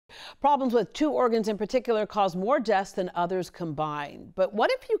Problems with two organs in particular cause more deaths than others combined. But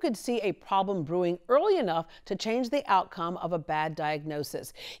what if you could see a problem brewing early enough to change the outcome of a bad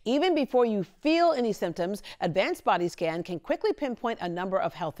diagnosis? Even before you feel any symptoms, advanced body scan can quickly pinpoint a number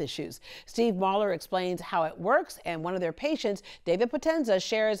of health issues. Steve Mahler explains how it works, and one of their patients, David Potenza,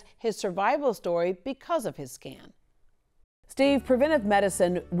 shares his survival story because of his scan. Steve, preventive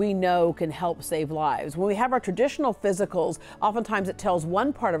medicine, we know, can help save lives. When we have our traditional physicals, oftentimes it tells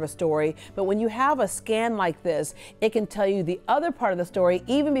one part of a story, but when you have a scan like this, it can tell you the other part of the story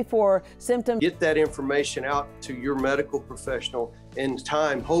even before symptoms. Get that information out to your medical professional in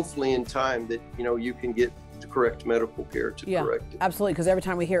time, hopefully in time that, you can get the correct medical care to correct it. Absolutely, because every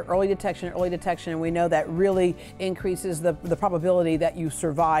time we hear early detection, and we know that really increases the probability that you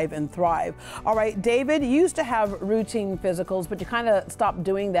survive and thrive. All right, David, you used to have routine physicals, but you kind of stopped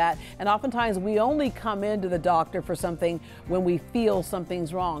doing that. And oftentimes we only come into the doctor for something when we feel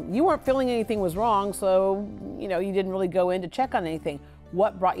something's wrong. You weren't feeling anything was wrong, so, you didn't really go in to check on anything.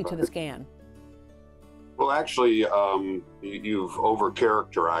 What brought you to the scan? Well, actually, you've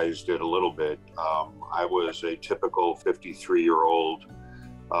overcharacterized it a little bit. I was a typical 53-year-old,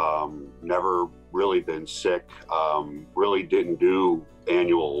 never really been sick, really didn't do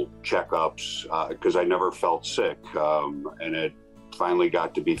annual checkups because I never felt sick. And it finally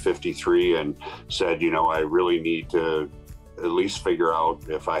got to be 53 and said, I really need to at least figure out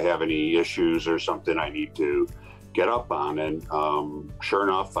if I have any issues or something I need to get up on. And sure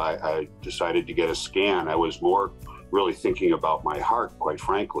enough, I decided to get a scan. I was more really thinking about my heart, quite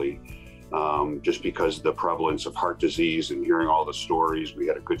frankly, just because of the prevalence of heart disease and hearing all the stories. We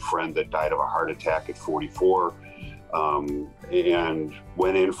had a good friend that died of a heart attack at 44 and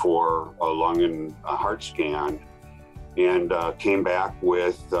went in for a lung and a heart scan and came back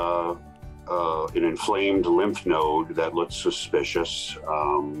with an inflamed lymph node that looked suspicious.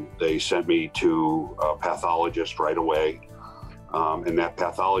 They sent me to a pathologist right away, and that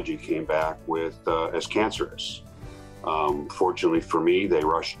pathology came back with as cancerous. Fortunately for me, they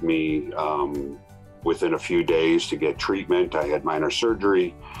rushed me within a few days to get treatment. I had minor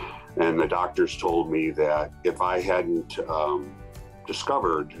surgery, and the doctors told me that if I hadn't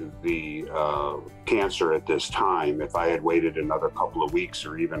discovered the cancer at this time, if I had waited another couple of weeks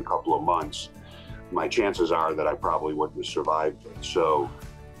or even a couple of months, my chances are that I probably wouldn't have survived it. So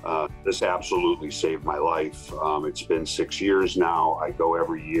this absolutely saved my life. It's been 6 years now. I go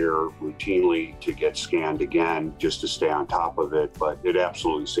every year routinely to get scanned again just to stay on top of it, but it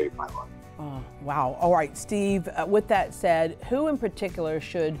absolutely saved my life. Oh, wow. All right, Steve, with that said, who in particular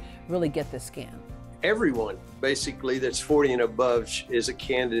should really get this scan? Everyone, basically, that's 40 and above is a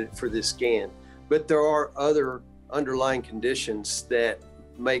candidate for this scan. But there are other underlying conditions that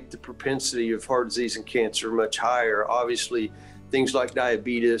make the propensity of heart disease and cancer much higher. Obviously, things like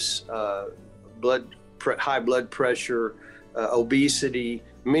diabetes, high blood pressure, obesity,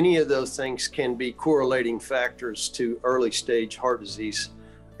 many of those things can be correlating factors to early stage heart disease.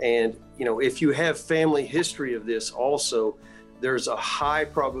 And, if you have family history of this also, there's a high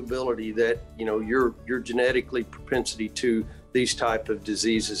probability that, you're genetically propensity to these type of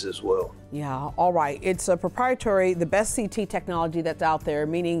diseases as well. Yeah, all right. It's a proprietary, the best CT technology that's out there,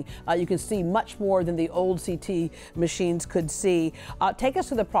 meaning you can see much more than the old CT machines could see. Take us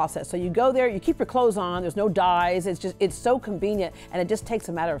through the process. So you go there, you keep your clothes on, there's no dyes, it's so convenient, and it just takes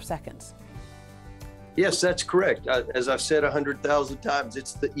a matter of seconds. Yes, that's correct. As I've said 100,000 times,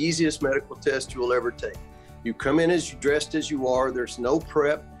 it's the easiest medical test you will ever take. You come in dressed as you are. There's no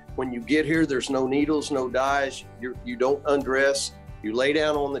prep. When you get here, there's no needles, no dyes. You don't undress. You lay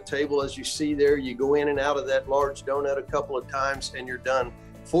down on the table as you see there. You go in and out of that large donut a couple of times, and you're done.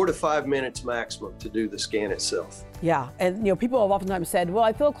 4 to 5 minutes maximum to do the scan itself. Yeah, and people have oftentimes said, well,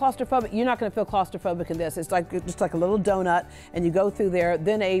 I feel claustrophobic. You're not going to feel claustrophobic in this. It's just like a little donut, and you go through there.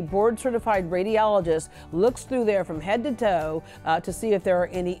 Then a board-certified radiologist looks through there from head to toe to see if there are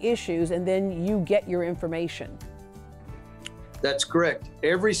any issues, and then you get your information. That's correct.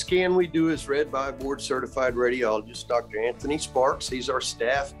 Every scan we do is read by a board-certified radiologist, Dr. Anthony Sparks. He's our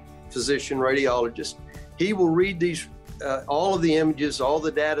staff physician radiologist. He will read these all of the images, all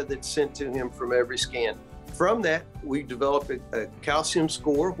the data that's sent to him from every scan. From that, we develop a calcium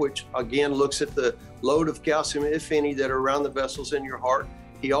score, which again looks at the load of calcium, if any, that are around the vessels in your heart.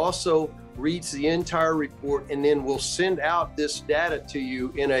 He also reads the entire report and then will send out this data to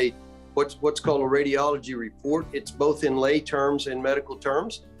you in a what's called a radiology report. It's both in lay terms and medical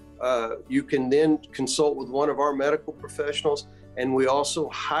terms. You can then consult with one of our medical professionals, and we also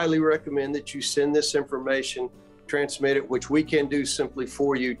highly recommend that you send this information, transmit it, which we can do simply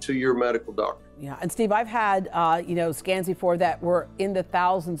for you, to your medical doctor. Yeah, and Steve, I've had, scans before that were in the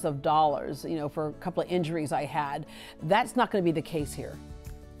thousands of dollars, for a couple of injuries I had. That's not going to be the case here.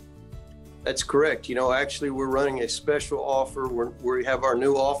 That's correct. Actually, we're running a special offer. We have our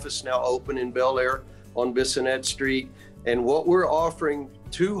new office now open in Bel Air on Bissonnette Street. And what we're offering,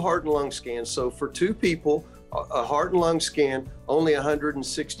 2 heart and lung scans. So for 2 people, a heart and lung scan, only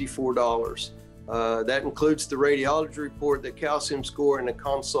 $164. That includes the radiology report, the calcium score, and a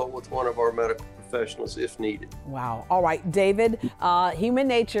consult with one of our medical professionals if needed. Wow. All right, David, human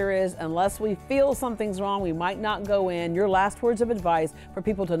nature is unless we feel something's wrong, we might not go in. Your last words of advice for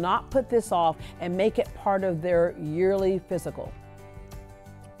people to not put this off and make it part of their yearly physical.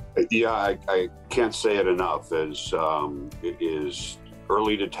 Yeah, I can't say it enough. It is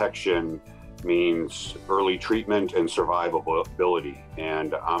early detection means early treatment and survivability.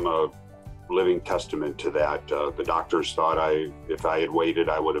 And I'm a living testament to that. The doctors thought if I had waited,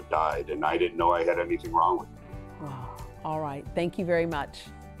 I would have died, and I didn't know I had anything wrong with me. Oh, all right. Thank you very much.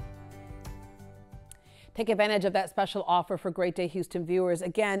 Take advantage of that special offer for Great Day Houston viewers.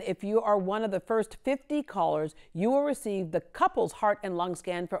 Again, if you are one of the first 50 callers, you will receive the couple's heart and lung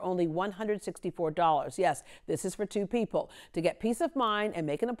scan for only $164. Yes, this is for 2 people. To get peace of mind and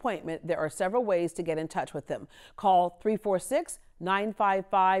make an appointment, there are several ways to get in touch with them. Call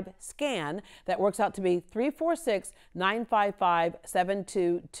 346-955-SCAN. That works out to be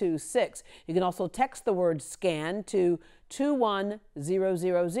 346-955-7226. You can also text the word SCAN to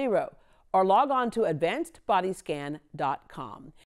 21000. Or log on to advancedbodyscan.com.